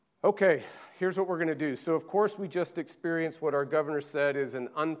Okay, here's what we're going to do. So, of course, we just experienced what our governor said is an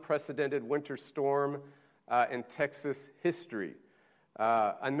unprecedented winter storm in Texas history.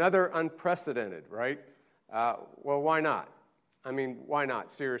 Another unprecedented, right? Well, why not? I mean, why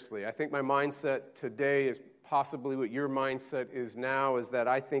not? Seriously. I think my mindset today is possibly what your mindset is now, is that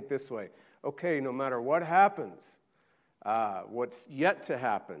I think this way. Okay, no matter what happens, what's yet to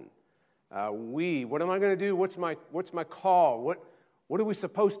happen, what am I going to do? What's my call? What are we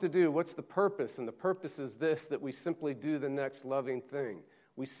supposed to do? What's the purpose? And the purpose is this, that we simply do the next loving thing.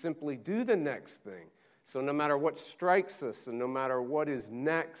 We simply do the next thing. So no matter what strikes us and no matter what is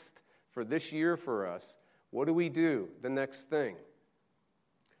next for this year for us, what do we do? The next thing.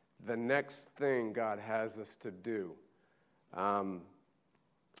 The next thing God has us to do.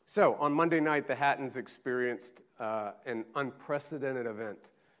 So on Monday night, the Hattons experienced an unprecedented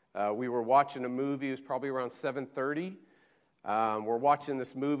event. We were watching a movie. It was probably around 7:30. We're watching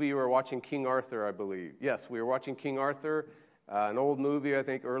this movie. We're watching King Arthur, I believe. Yes, we were watching King Arthur, an old movie, I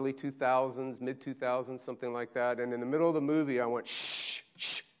think early 2000s, mid-2000s, something like that. And in the middle of the movie, I went, shh,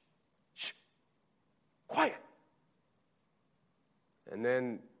 shh, shh, quiet. And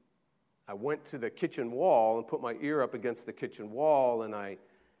then I went to the kitchen wall and put my ear up against the kitchen wall, and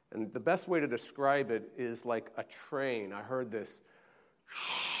the best way to describe it is like a train. I heard this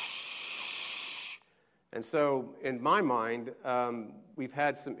shh. And so in my mind, we've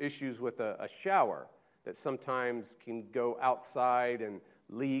had some issues with a shower that sometimes can go outside and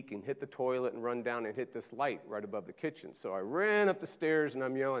leak and hit the toilet and run down and hit this light right above the kitchen. So I ran up the stairs and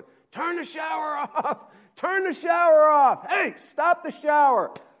I'm yelling, turn the shower off! Turn the shower off! Hey, stop the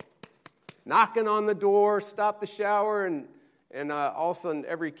shower! Knocking on the door, stop the shower, and all of a sudden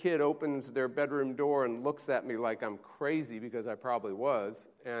every kid opens their bedroom door and looks at me like I'm crazy, because I probably was.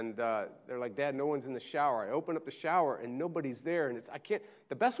 And they're like, Dad, no one's in the shower. I open up the shower and nobody's there. And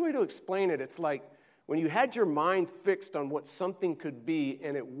the best way to explain it, it's like when you had your mind fixed on what something could be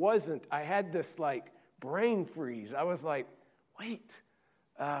and it wasn't, I had this like brain freeze. I was like, wait,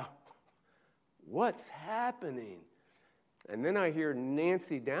 what's happening? And then I hear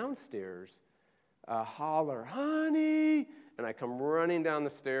Nancy downstairs holler, honey, and I come running down the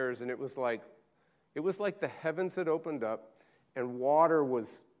stairs, and it was like the heavens had opened up, and water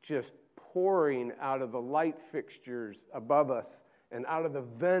was just pouring out of the light fixtures above us and out of the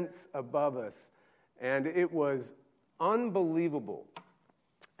vents above us, and it was unbelievable.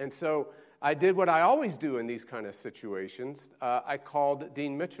 And so I did what I always do in these kind of situations. I called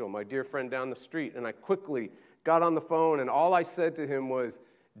Dean Mitchell, my dear friend down the street, and I quickly got on the phone, and all I said to him was,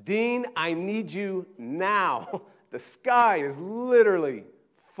 Dean, I need you now. The sky is literally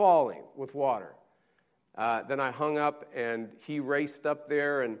falling with water. Then I hung up, and he raced up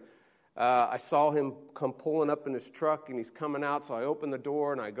there, and I saw him come pulling up in his truck, and he's coming out, so I open the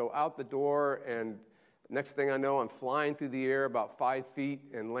door, and I go out the door, and next thing I know, I'm flying through the air about 5 feet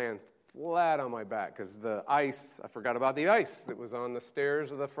and land flat on my back, because I forgot about the ice that was on the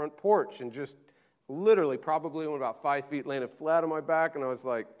stairs of the front porch, and just literally probably went about 5 feet, landed flat on my back, and I was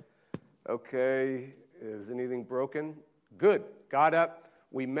like, okay, is anything broken? Good. Got up.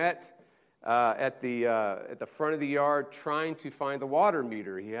 We met at the front of the yard trying to find the water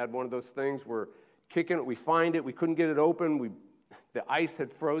meter. He had one of those things where kicking it, we find it, we couldn't get it open. The ice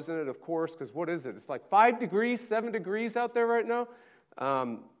had frozen it, of course, because what is it? It's like 5 degrees, 7 degrees out there right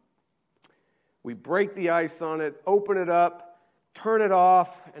now. We break the ice on it, open it up, turn it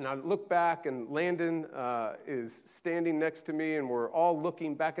off, and I look back, and Landon is standing next to me, and we're all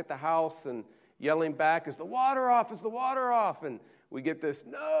looking back at the house and yelling back, is the water off? Is the water off? And we get this,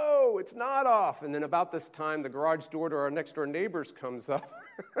 no, it's not off. And then about this time, the garage door to our next-door neighbors comes up,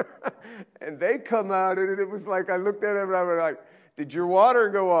 and they come out, and it was like I looked at them, and I was like, did your water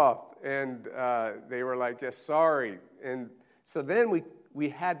go off? And they were like, yes, sorry. And so then we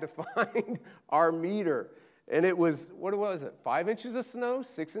had to find our meter. And it was, what was it, 5 inches of snow,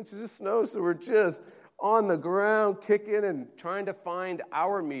 6 inches of snow? So we're just on the ground kicking and trying to find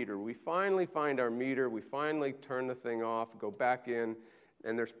our meter. We finally find our meter. We finally turn the thing off, go back in,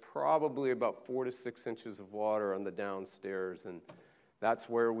 and there's probably about 4 to 6 inches of water on the downstairs. And that's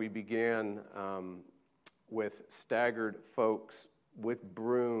where we began with staggered folks with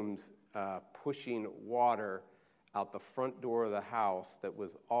brooms pushing water out the front door of the house that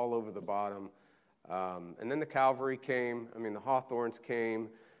was all over the bottom. And then the Calvary came, the Hawthorns came,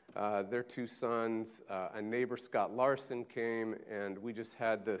 their 2 sons, a neighbor, Scott Larson, came, and we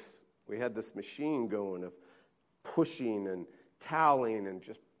had this machine going of pushing and toweling and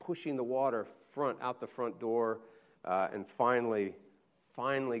just pushing the water out the front door, and finally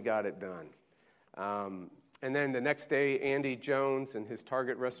got it done. And then the next day, Andy Jones and his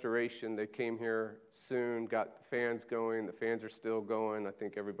Target Restoration, they came here soon, got the fans going. The fans are still going. I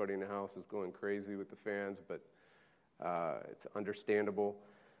think everybody in the house is going crazy with the fans, but it's understandable.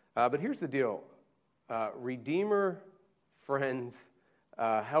 But here's the deal. Redeemer friends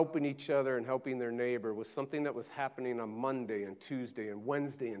helping each other and helping their neighbor was something that was happening on Monday and Tuesday and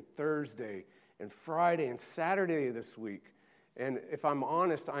Wednesday and Thursday and Friday and Saturday this week. And if I'm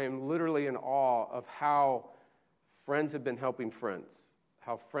honest, I am literally in awe of how friends have been helping friends,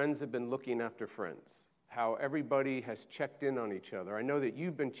 how friends have been looking after friends, how everybody has checked in on each other. I know that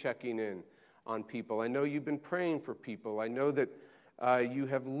you've been checking in on people. I know you've been praying for people. I know that you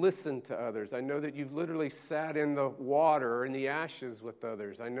have listened to others. I know that you've literally sat in the water or in the ashes with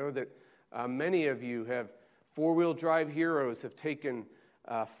others. I know that many of you have four-wheel drive heroes, have taken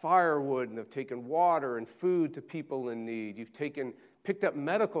firewood and have taken water and food to people in need. You've picked up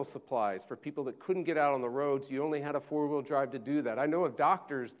medical supplies for people that couldn't get out on the roads. You only had a four-wheel drive to do that. I know of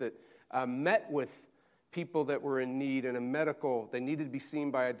doctors that met with people that were in need in they needed to be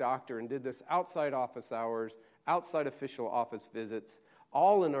seen by a doctor and did this outside office hours, outside official office visits,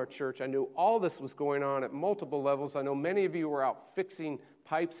 all in our church. I knew all this was going on at multiple levels. I know many of you were out fixing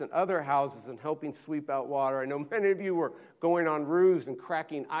pipes in other houses and helping sweep out water. I know many of you were going on roofs and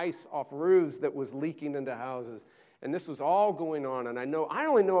cracking ice off roofs that was leaking into houses. And this was all going on. And I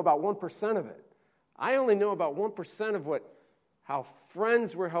only know about 1% of it. I only know about 1% of how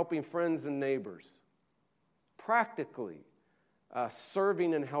friends were helping friends and neighbors. Practically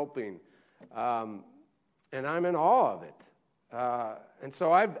serving and helping. And I'm in awe of it. And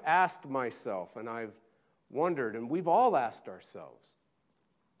so I've asked myself, and I've wondered, and we've all asked ourselves,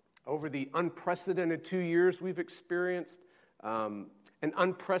 over the unprecedented 2 years we've experienced, an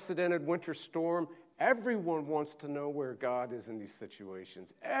unprecedented winter storm, everyone wants to know where God is in these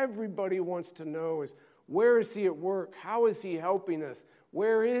situations. Everybody wants to know where is he at work? How is he helping us?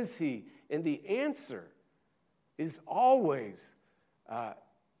 Where is he? And the answer is always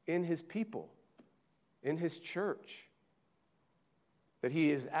in his people, in his church. That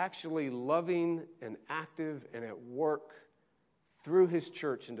he is actually loving and active and at work through his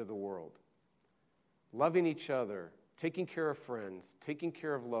church into the world. Loving each other, taking care of friends, taking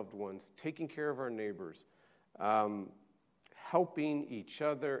care of loved ones, taking care of our neighbors, helping each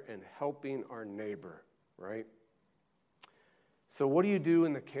other and helping our neighbor, right? So what do you do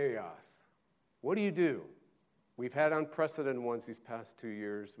in the chaos? What do you do? We've had unprecedented ones these past 2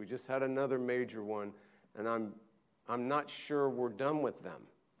 years. We just had another major one, and I'm not sure we're done with them.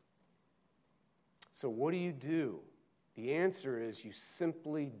 So what do you do? The answer is you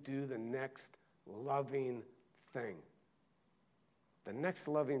simply do the next loving thing. The next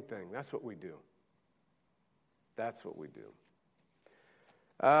loving thing. That's what we do. That's what we do.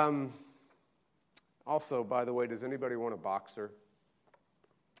 Also, by the way, does anybody want a boxer?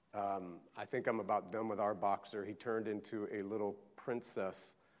 I think I'm about done with our boxer. He turned into a little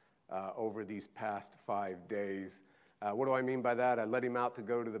princess over these past 5 days. What do I mean by that? I let him out to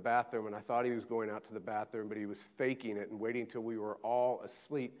go to the bathroom, and I thought he was going out to the bathroom, but he was faking it and waiting until we were all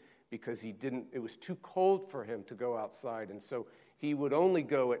asleep because it was too cold for him to go outside. And so he would only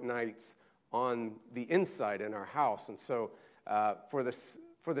go at nights on the inside in our house. And so for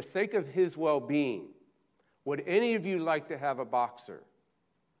the sake of his well-being, would any of you like to have a boxer?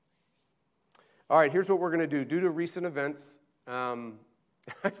 All right, here's what we're going to do. Due to recent events,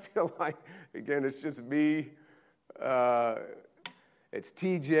 I feel like, again, it's just me. It's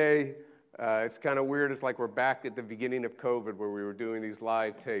TJ. It's kind of weird. It's like we're back at the beginning of COVID where we were doing these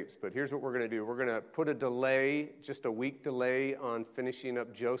live tapes. But here's what we're going to do. We're going to put a delay, just a week delay on finishing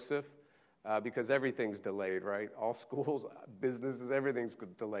up Joseph because everything's delayed, right? All schools, businesses, everything's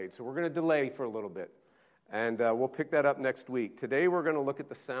delayed. So we're going to delay for a little bit. And we'll pick that up next week. Today we're going to look at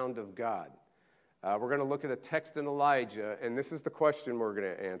the sound of God. We're going to look at a text in Elijah, and this is the question we're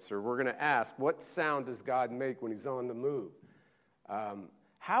going to answer. We're going to ask, what sound does God make when he's on the move?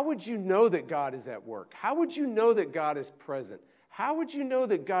 How would you know that God is at work? How would you know that God is present? How would you know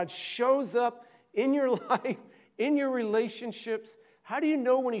that God shows up in your life, in your relationships? How do you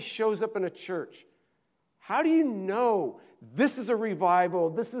know when he shows up in a church? How do you know this is a revival,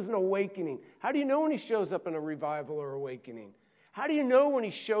 this is an awakening? How do you know when he shows up in a revival or awakening? How do you know when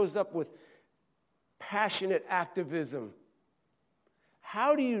he shows up with passionate activism?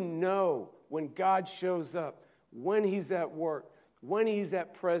 How do you know when God shows up, when he's at work, when he's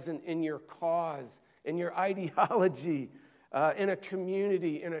at present in your cause, in your ideology, in a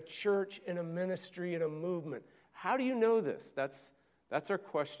community, in a church, in a ministry, in a movement? How do you know this? That's our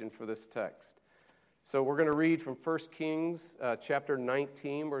question for this text. So we're going to read from 1 Kings chapter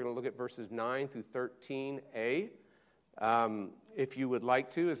 19. We're going to look at verses 9 through 13a. If you would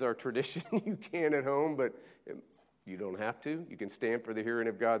like to, as our tradition, you can at home, but you don't have to. You can stand for the hearing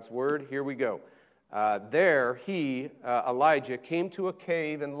of God's word. Here we go. Elijah, came to a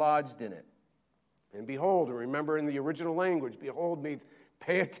cave and lodged in it. And behold, and remember in the original language, behold means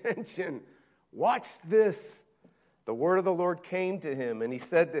pay attention. Watch this. The word of the Lord came to him, and he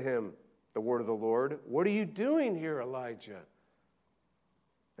said to him, the word of the Lord, what are you doing here, Elijah?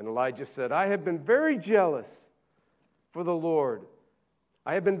 And Elijah said, I have been very jealous for the Lord.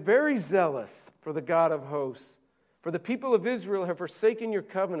 I have been very zealous for the God of hosts. For the people of Israel have forsaken your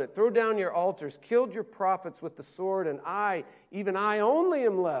covenant, thrown down your altars, killed your prophets with the sword, and I, even I only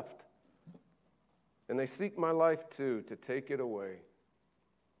am left. And they seek my life too, to take it away.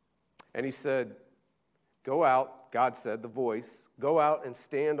 And he said, go out, God said, the voice, go out and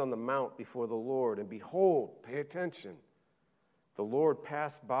stand on the mount before the Lord. And behold, pay attention, the Lord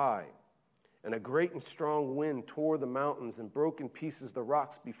passed by, and a great and strong wind tore the mountains and broke in pieces the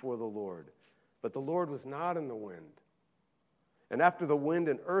rocks before the Lord. But the Lord was not in the wind. And after the wind,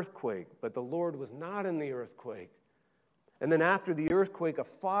 an earthquake, but the Lord was not in the earthquake. And then after the earthquake, a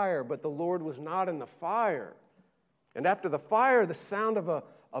fire, but the Lord was not in the fire. And after the fire, the sound of a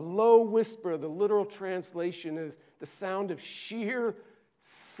low whisper. The literal translation is the sound of sheer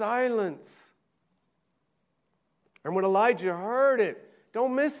silence. And when Elijah heard it,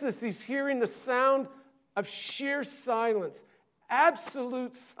 don't miss this, he's hearing the sound of sheer silence,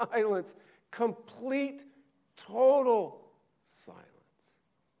 absolute silence, complete, total silence.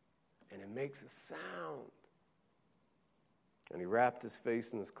 And it makes a sound. And he wrapped his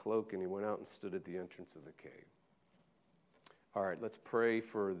face in his cloak and he went out and stood at the entrance of the cave. All right, let's pray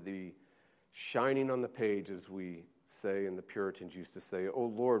for the shining on the page, as we say and the Puritans used to say. Oh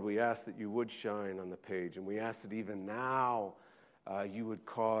Lord, we ask that you would shine on the page, and we ask that even now you would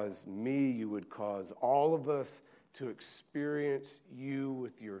cause me, you would cause all of us to experience you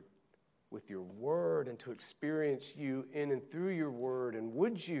with your word, and to experience you in and through your word. And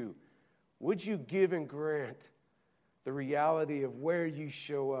would you give and grant the reality of where you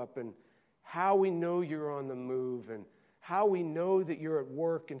show up and how we know you're on the move and how we know that you're at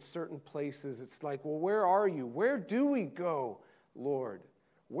work in certain places. It's like, well, where are you? Where do we go, Lord?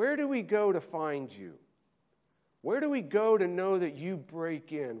 Where do we go to find you? Where do we go to know that you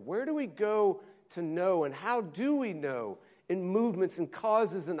break in? Where do we go to know, and how do we know in movements and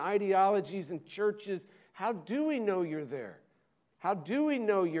causes and ideologies and churches? How do we know you're there? How do we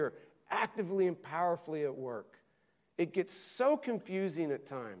know you're actively and powerfully at work? It gets so confusing at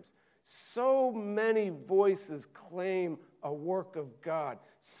times. So many voices claim a work of God.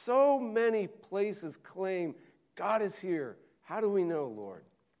 So many places claim God is here. How do we know, Lord?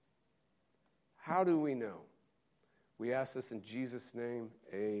 How do we know? We ask this in Jesus' name,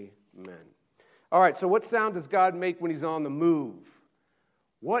 amen. All right, so what sound does God make when he's on the move?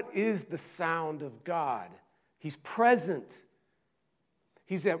 What is the sound of God? He's present.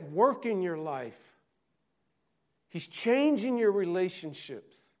 He's at work in your life. He's changing your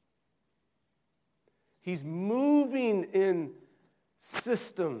relationships. He's moving in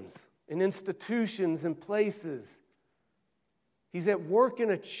systems, in institutions, in places. He's at work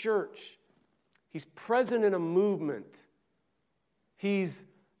in a church. He's present in a movement. He's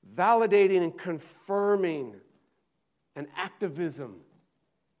validating and confirming an activism.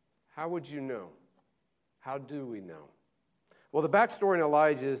 How would you know? How do we know? Well, the backstory in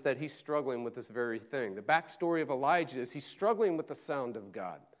Elijah is that he's struggling with this very thing. The backstory of Elijah is he's struggling with the sound of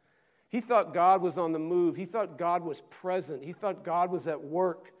God. He thought God was on the move. He thought God was present. He thought God was at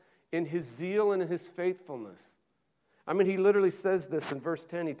work in his zeal and in his faithfulness. I mean, he literally says this in verse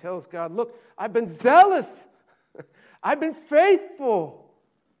 10. He tells God, look, I've been zealous. I've been faithful.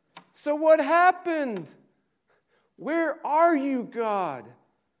 So what happened? Where are you, God?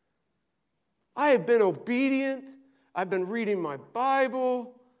 I have been obedient. I've been reading my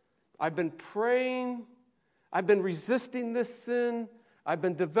Bible. I've been praying. I've been resisting this sin. I've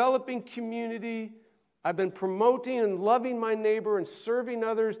been developing community. I've been promoting and loving my neighbor and serving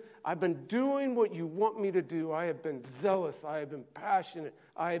others. I've been doing what you want me to do. I have been zealous. I have been passionate.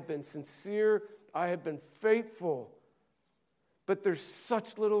 I have been sincere. I have been faithful. But there's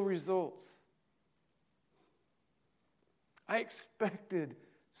such little results. I expected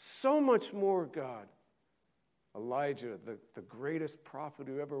so much more, God. Elijah, the greatest prophet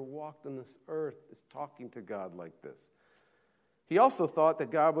who ever walked on this earth, is talking to God like this. He also thought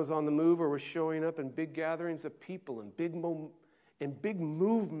that God was on the move or was showing up in big gatherings of people and big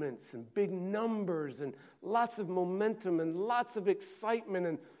movements and big numbers and lots of momentum and lots of excitement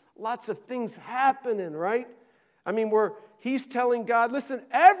and lots of things happening, right? I mean, where he's telling God, listen,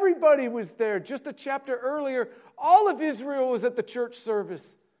 everybody was there. Just a chapter earlier, all of Israel was at the church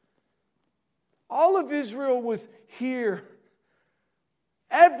service. All of Israel was here.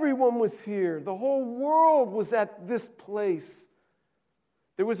 Everyone was here. The whole world was at this place.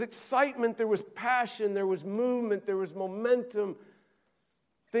 There was excitement, there was passion, there was movement, there was momentum.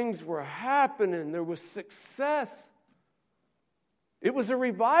 Things were happening. There was success. It was a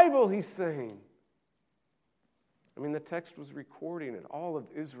revival, he's saying. I mean, the text was recording it. All of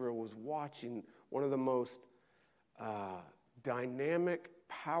Israel was watching one of the most dynamic,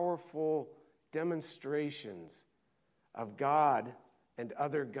 powerful demonstrations of God and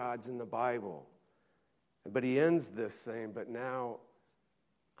other gods in the Bible. But he ends this saying, but now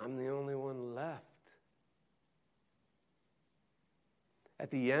I'm the only one left.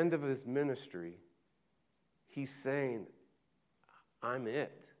 At the end of his ministry, he's saying, I'm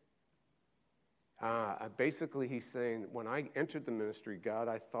it. Basically, he's saying, when I entered the ministry, God,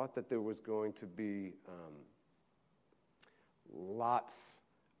 I thought that there was going to be lots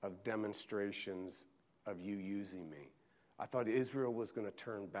of demonstrations of you using me. I thought Israel was going to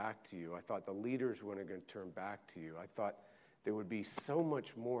turn back to you. I thought the leaders were going to turn back to you. I thought there would be so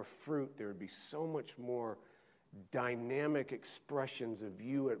much more fruit. There would be so much more dynamic expressions of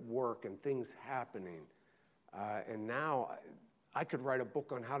you at work and things happening. And now I could write a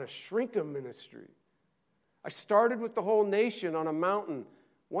book on how to shrink a ministry. I started with the whole nation on a mountain.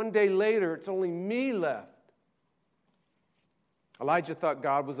 One day later, it's only me left. Elijah thought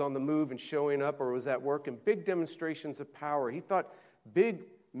God was on the move and showing up or was at work in big demonstrations of power. He thought big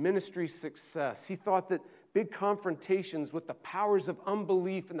ministry success. He thought that big confrontations with the powers of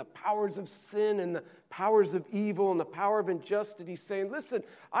unbelief and the powers of sin and the powers of evil and the power of injustice. He's saying, listen,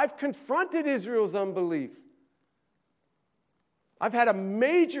 I've confronted Israel's unbelief. I've had a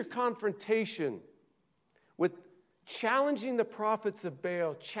major confrontation with challenging the prophets of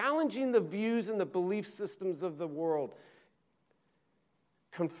Baal, challenging the views and the belief systems of the world,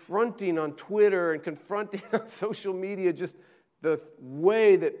 confronting on Twitter and confronting on social media just the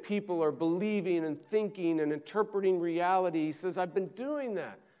way that people are believing and thinking and interpreting reality. He says, I've been doing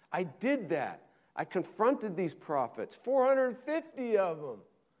that. I did that. I confronted these prophets, 450 of them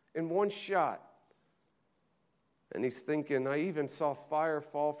in one shot. And he's thinking, I even saw fire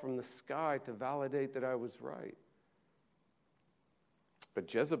fall from the sky to validate that I was right.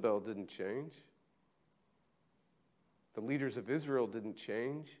 But Jezebel didn't change. The leaders of Israel didn't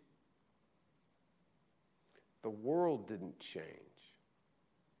change. The world didn't change.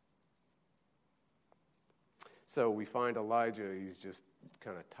 So we find Elijah, he's just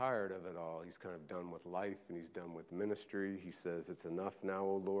kind of tired of it all. He's kind of done with life and he's done with ministry. He says, it's enough now,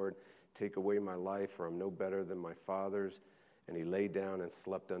 O Lord. Take away my life, for I'm no better than my fathers. And he lay down and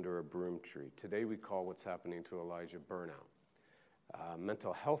slept under a broom tree. Today we call what's happening to Elijah burnout.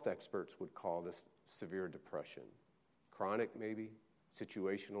 Mental health experts would call this severe depression. Chronic maybe,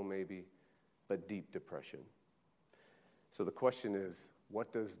 situational maybe, but deep depression. So the question is,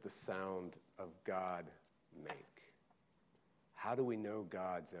 what does the sound of God make? How do we know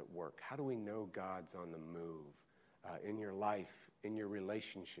God's at work? How do we know God's on the move in your life, in your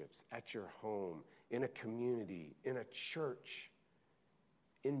relationships, at your home, in a community, in a church,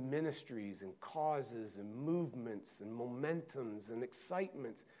 in ministries and causes and movements and momentums and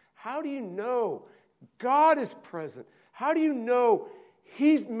excitements? How do you know God is present? How do you know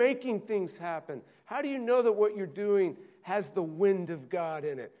He's making things happen? How do you know that what you're doing has the wind of God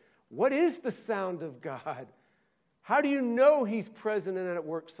in it? What is the sound of God? How do you know He's present and at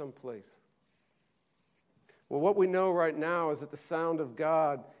work someplace? Well, what we know right now is that the sound of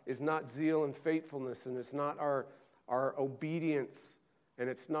God is not zeal and faithfulness, and it's not our obedience, and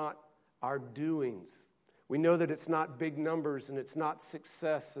it's not our doings. We know that it's not big numbers, and it's not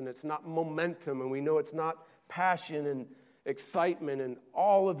success, and it's not momentum, and we know it's not passion and excitement and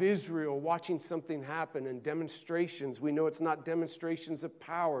all of Israel watching something happen and demonstrations. We know it's not demonstrations of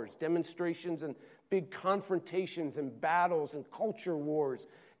powers, demonstrations and big confrontations and battles and culture wars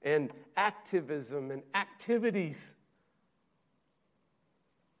and activism and activities.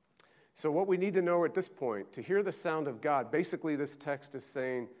 So what we need to know at this point, to hear the sound of God, basically this text is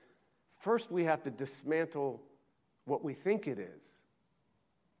saying, first we have to dismantle what we think it is.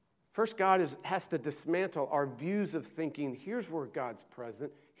 First, God has to dismantle our views of thinking, here's where God's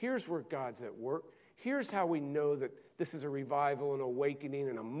present, here's where God's at work, here's how we know that this is a revival and awakening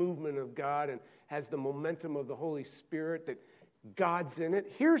and a movement of God and has the momentum of the Holy Spirit, that God's in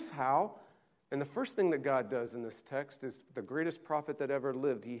it. Here's how. And the first thing that God does in this text is the greatest prophet that ever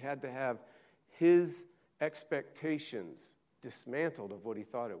lived. He had to have his expectations dismantled of what he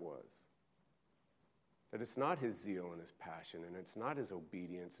thought it was. That it's not his zeal and his passion, and it's not his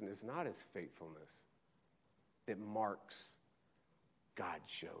obedience, and it's not his faithfulness that marks God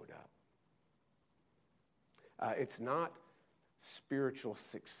showed up. It's not spiritual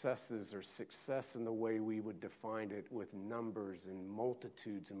successes or success in the way we would define it with numbers and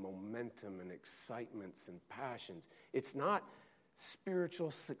multitudes and momentum and excitements and passions. It's not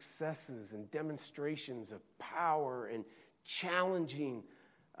spiritual successes and demonstrations of power and challenging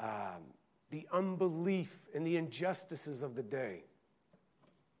the unbelief and the injustices of the day.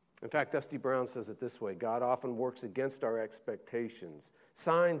 In fact, Dusty Brown says it this way: God often works against our expectations.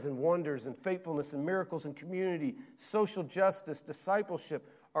 Signs and wonders and faithfulness and miracles and community, social justice, discipleship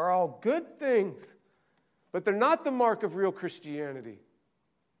are all good things, but they're not the mark of real Christianity.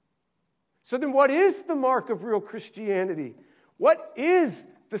 So then what is the mark of real Christianity? What is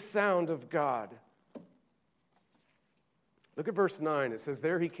the sound of God? Look at verse 9. It says,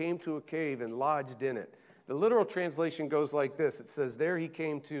 there he came to a cave and lodged in it. The literal translation goes like this. It says, there he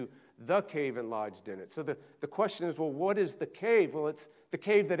came to the cave and lodged in it. So the question is, well, what is the cave? Well, it's the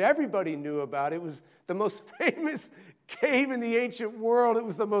cave that everybody knew about. It was the most famous cave in the ancient world. It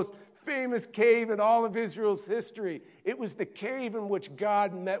was the most famous cave in all of Israel's history. It was the cave in which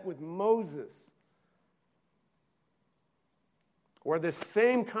God met with Moses, where the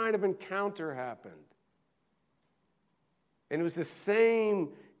same kind of encounter happened. And it was the same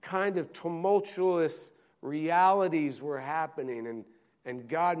kind of tumultuous realities were happening, and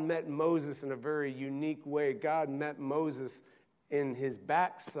God met Moses in a very unique way. God met Moses in his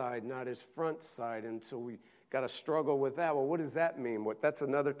backside, not his front side, and so we got to struggle with that. Well, what does that mean? That's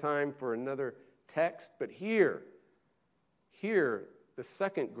another time for another text, but here, the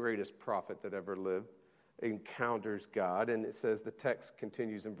second greatest prophet that ever lived encounters God, and it says, the text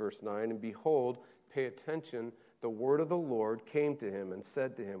continues in verse 9, and behold, pay attention, the word of the Lord came to him and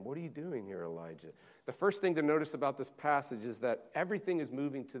said to him, what are you doing here, Elijah? The first thing to notice about this passage is that everything is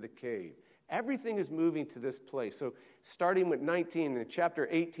moving to the cave. Everything is moving to this place. So starting with 19, in chapter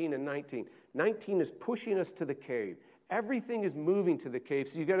 18 and 19, 19 is pushing us to the cave. Everything is moving to the cave.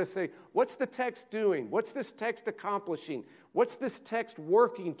 So you got to say, what's the text doing? What's this text accomplishing? What's this text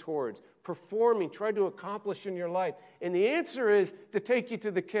working towards, performing, trying to accomplish in your life? And the answer is to take you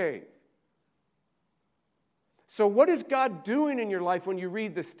to the cave. So what is God doing in your life when you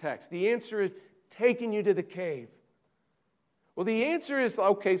read this text? The answer is taking you to the cave. Well, the answer is,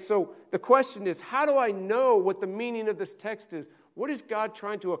 okay, so the question is, how do I know what the meaning of this text is? What is God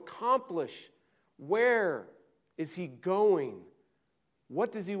trying to accomplish? Where is he going?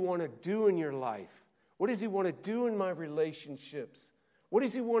 What does he want to do in your life? What does he want to do in my relationships? What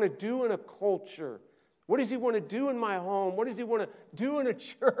does he want to do in a culture? What does he want to do in my home? What does he want to do in a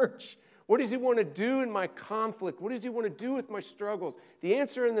church? What does he want to do in my conflict? What does he want to do with my struggles? The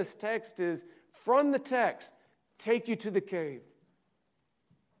answer in this text is, from the text, take you to the cave.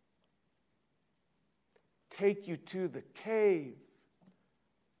 Take you to the cave.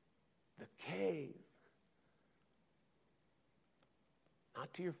 The cave.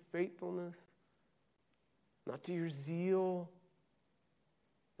 Not to your faithfulness, not to your zeal,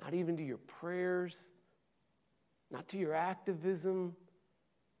 not even to your prayers, not to your activism,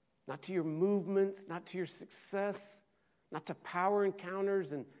 not to your movements, not to your success, not to power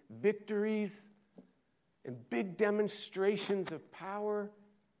encounters and victories and big demonstrations of power,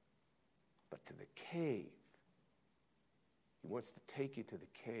 but to the cave. He wants to take you to the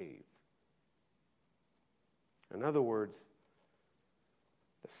cave. In other words,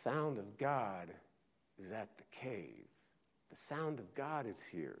 the sound of God is at the cave. The sound of God is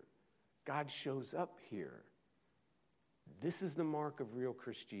here. God shows up here. This is the mark of real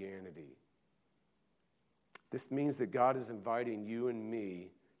Christianity. This means that God is inviting you and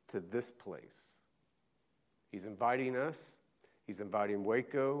me to this place. He's inviting us. He's inviting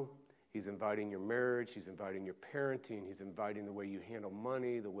Waco. He's inviting your marriage. He's inviting your parenting. He's inviting the way you handle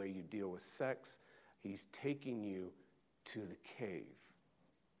money, the way you deal with sex. He's taking you to the cave.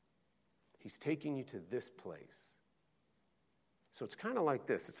 He's taking you to this place. So it's kind of like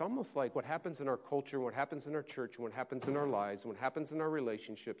this. It's almost like what happens in our culture, what happens in our church, what happens in our lives, what happens in our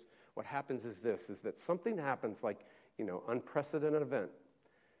relationships. What happens is this, is that something happens like, unprecedented event.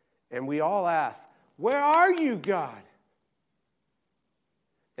 And we all ask, where are you, God?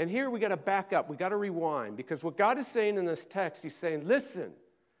 And here we got to back up. We got to rewind. Because what God is saying in this text, he's saying, listen,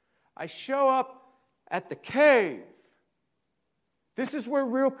 I show up at the cave. This is where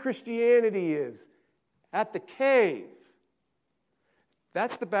real Christianity is, at the cave.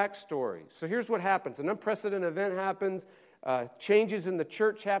 That's the backstory. So here's what happens. An unprecedented event happens. Changes in the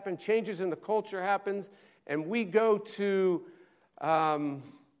church happen. Changes in the culture happens. and we go to the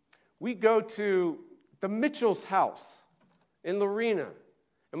Mitchell's house in Lorena.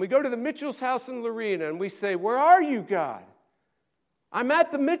 And we go to the Mitchell's house in Lorena and we say, "Where are you, God?" "I'm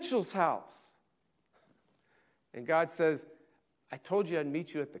at the Mitchell's house." And God says, "I told you I'd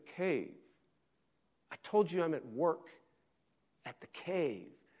meet you at the cave. I told you I'm at work at the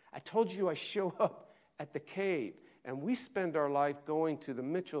cave. I told you I show up at the cave." And we spend our life going to the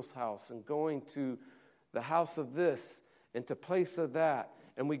Mitchell's house and going to the house of this and to place of that.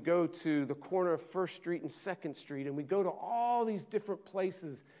 And we go to the corner of 1st Street and 2nd Street, and we go to all these different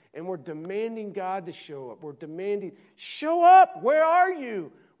places, and we're demanding God to show up. We're demanding, "Show up, where are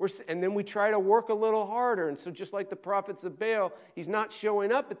you?" And then we try to work a little harder. And so just like the prophets of Baal, he's not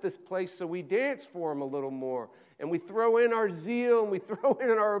showing up at this place, so we dance for him a little more. And we throw in our zeal, and we throw in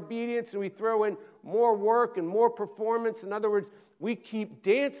our obedience, and we throw in more work and more performance. In other words, we keep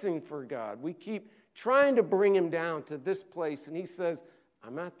dancing for God. We keep trying to bring him down to this place. And he says,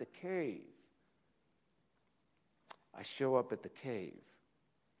 "I'm at the cave." I show up at the cave.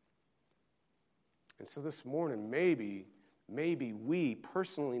 And so this morning, maybe we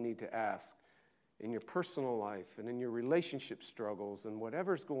personally need to ask in your personal life and in your relationship struggles and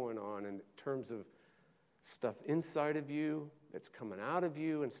whatever's going on in terms of stuff inside of you that's coming out of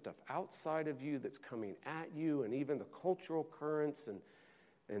you and stuff outside of you that's coming at you, and even the cultural currents and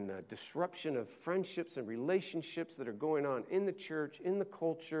the disruption of friendships and relationships that are going on in the church, in the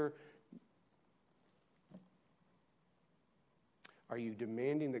culture. Are you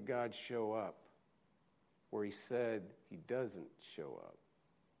demanding that God show up where he said he doesn't show up?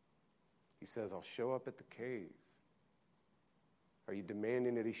 He says, "I'll show up at the cave." Are you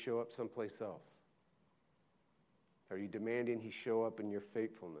demanding that he show up someplace else? Are you demanding he show up in your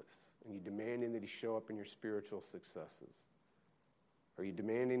faithfulness? Are you demanding that he show up in your spiritual successes? Are you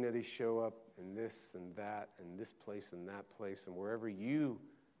demanding that he show up in this and that and this place and that place, and wherever you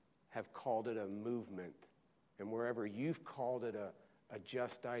have called it a movement and wherever you've called it a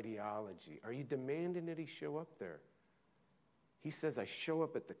just ideology? Are you demanding that he show up there? He says, "I show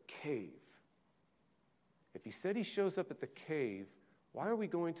up at the cave." If he said he shows up at the cave, why are we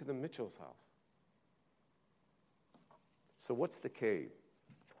going to the Mitchell's house? So what's the cave?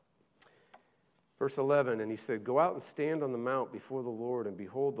 Verse 11, and he said, "Go out and stand on the mount before the Lord, and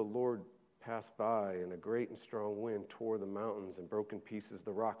behold, the Lord passed by, and a great and strong wind tore the mountains and broke in pieces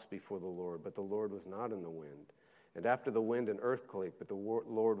the rocks before the Lord, but the Lord was not in the wind. And after the wind, an earthquake, but the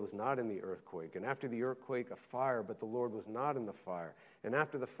Lord was not in the earthquake. And after the earthquake, a fire, but the Lord was not in the fire. And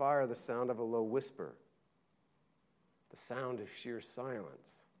after the fire, the sound of a low whisper, the sound of sheer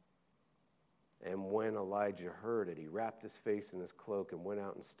silence. And when Elijah heard it, he wrapped his face in his cloak and went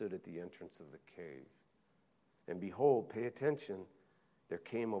out and stood at the entrance of the cave. And behold," pay attention, "there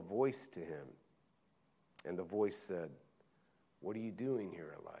came a voice to him. And the voice said, 'What are you doing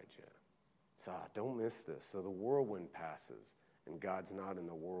here, Elijah?'" So don't miss this. So the whirlwind passes, and God's not in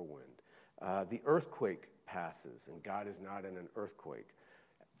the whirlwind. The earthquake passes, and God is not in an earthquake.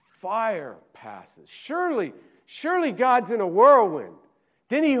 Fire passes. Surely God's in a whirlwind.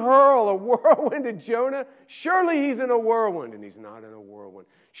 Didn't he hurl a whirlwind at Jonah? Surely he's in a whirlwind, and he's not in a whirlwind.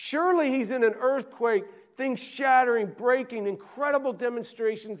 Surely he's in an earthquake, things shattering, breaking, incredible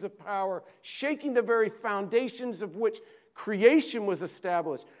demonstrations of power, shaking the very foundations of which creation was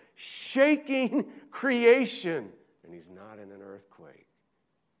established, shaking creation, and he's not in an earthquake.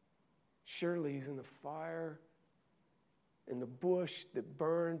 Surely he's in the fire, in the bush that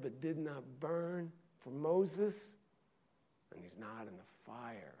burned but did not burn for Moses, and he's not in the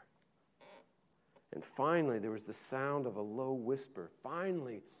fire. And finally, there was the sound of a low whisper.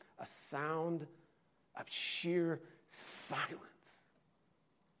 Finally, a sound of sheer silence.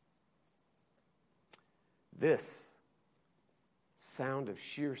 This sound of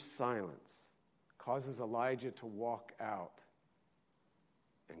sheer silence causes Elijah to walk out,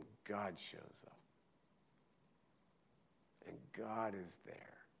 and God shows up. And God is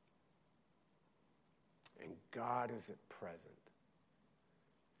there. And God is at present.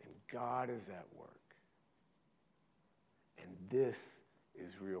 And God is at work. And this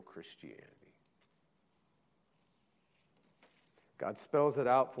is real Christianity. God spells it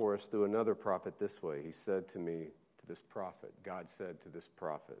out for us through another prophet this way. He said to me, to this prophet, God said to this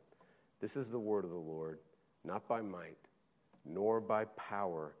prophet, "This is the word of the Lord, not by might, nor by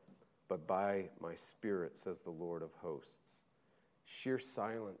power, but by my Spirit, says the Lord of hosts." Sheer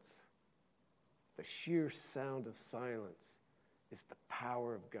silence, the sheer sound of silence, is the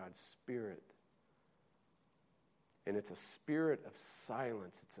power of God's Spirit. And it's a spirit of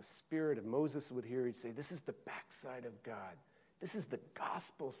silence. It's a spirit of, Moses would hear, he'd say, "This is the backside of God. This is the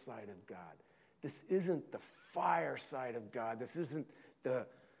gospel side of God. This isn't the fire side of God. This isn't the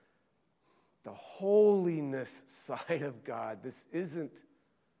holiness side of God. This isn't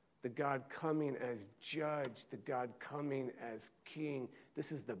the God coming as judge, the God coming as king.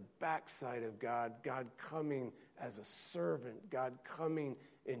 This is the backside of God, God coming as a servant, God coming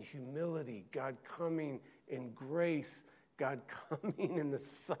in humility, God coming in grace, God coming in the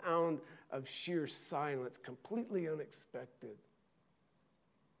sound of sheer silence, completely unexpected.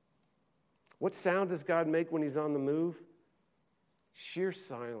 What sound does God make when he's on the move? Sheer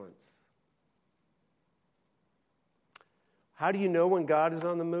silence. How do you know when God is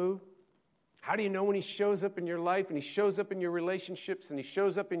on the move? How do you know when he shows up in your life and he shows up in your relationships and he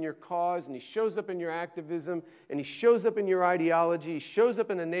shows up in your cause and he shows up in your activism and he shows up in your ideology, he shows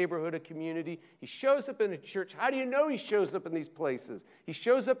up in a neighborhood, a community, he shows up in a church? How do you know he shows up in these places? He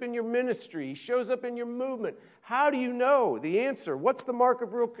shows up in your ministry, he shows up in your movement. How do you know? The answer, what's the mark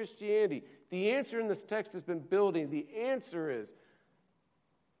of real Christianity? The answer in this text has been building. The answer is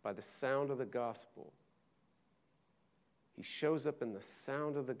by the sound of the gospel. He shows up in the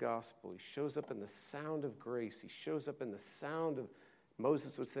sound of the gospel. He shows up in the sound of grace. He shows up in the sound of,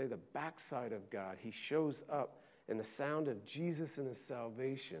 Moses would say, the backside of God. He shows up in the sound of Jesus and his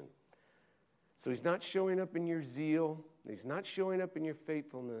salvation. So he's not showing up in your zeal. He's not showing up in your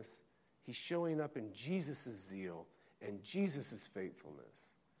faithfulness. He's showing up in Jesus' zeal and Jesus' faithfulness.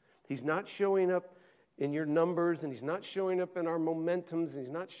 He's not showing up in your numbers, and he's not showing up in our momentums, and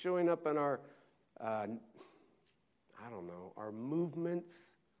he's not showing up in our our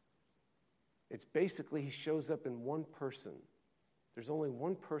movements. It's basically he shows up in one person. There's only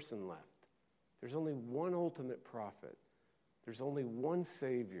one person left. There's only one ultimate prophet. There's only one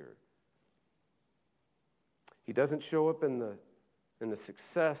Savior. He doesn't show up in the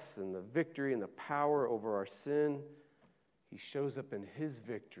success and the victory and the power over our sin. He shows up in his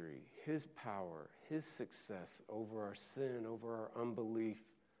victory, his power, his success over our sin, over our unbelief,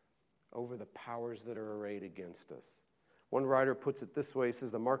 over the powers that are arrayed against us. One writer puts it this way. He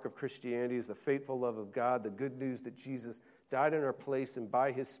says, the mark of Christianity is the faithful love of God, the good news that Jesus died in our place and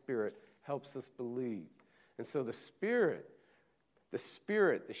by his Spirit helps us believe. And so the Spirit, the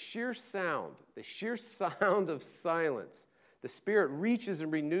sheer sound of silence, the Spirit reaches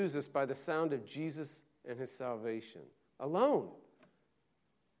and renews us by the sound of Jesus and his salvation alone.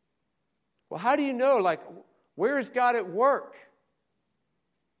 Well, how do you know? Where is God at work?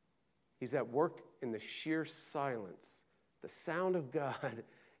 He's at work in the sheer silence. The sound of God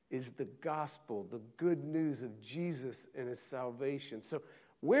is the gospel, the good news of Jesus and his salvation. So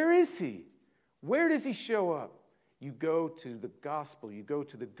where is he? Where does he show up? You go to the gospel. You go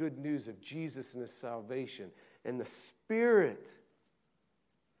to the good news of Jesus and his salvation. And the Spirit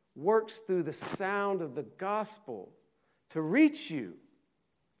works through the sound of the gospel to reach you,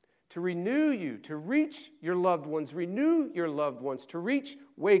 to renew you, to reach your loved ones, renew your loved ones, to reach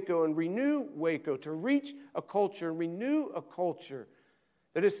Waco and renew Waco, to reach a culture and renew a culture.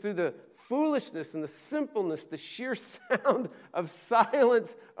 That is through the foolishness and the simpleness, the sheer sound of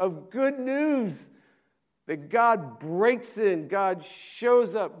silence of good news, that God breaks in, God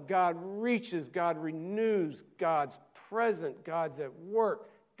shows up, God reaches, God renews, God's present, God's at work,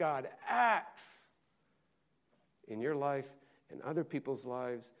 God acts in your life, in other people's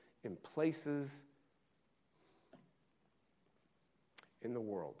lives, in places in the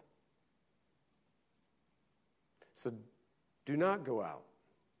world. So do not go out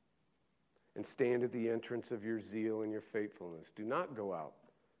and stand at the entrance of your zeal and your faithfulness. Do not go out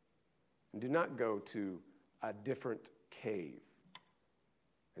and do not go to a different cave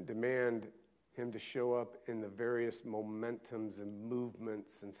and demand him to show up in the various momentums and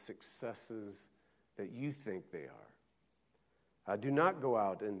movements and successes that you think they are. Do not go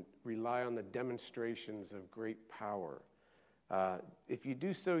out and rely on the demonstrations of great power. If you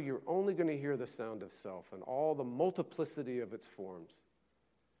do so, you're only going to hear the sound of self and all the multiplicity of its forms.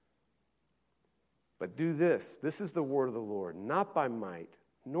 But do this. This is the word of the Lord, not by might,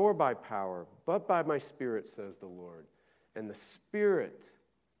 nor by power, but by my Spirit, says the Lord. And the Spirit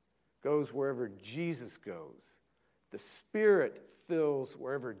goes wherever Jesus goes. The Spirit fills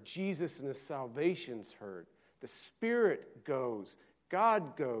wherever Jesus and his salvation's heard. The Spirit goes.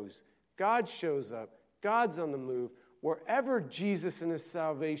 God shows up. God's on the move. Wherever Jesus and his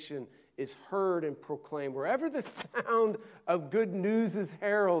salvation is heard and proclaimed, wherever the sound of good news is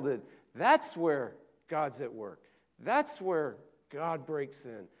heralded, that's where God's at work. That's where God breaks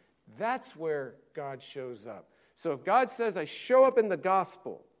in. That's where God shows up. So if God says, I show up in the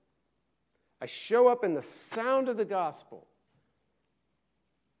gospel, I show up in the sound of the gospel,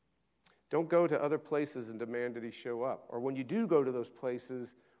 don't go to other places and demand that he show up. Or when you do go to those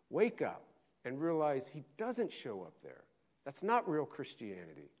places, wake up. and realize he doesn't show up there. That's not real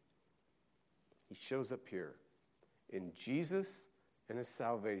Christianity. He shows up here in Jesus and his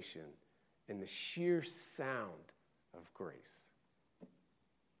salvation, in the sheer sound of grace.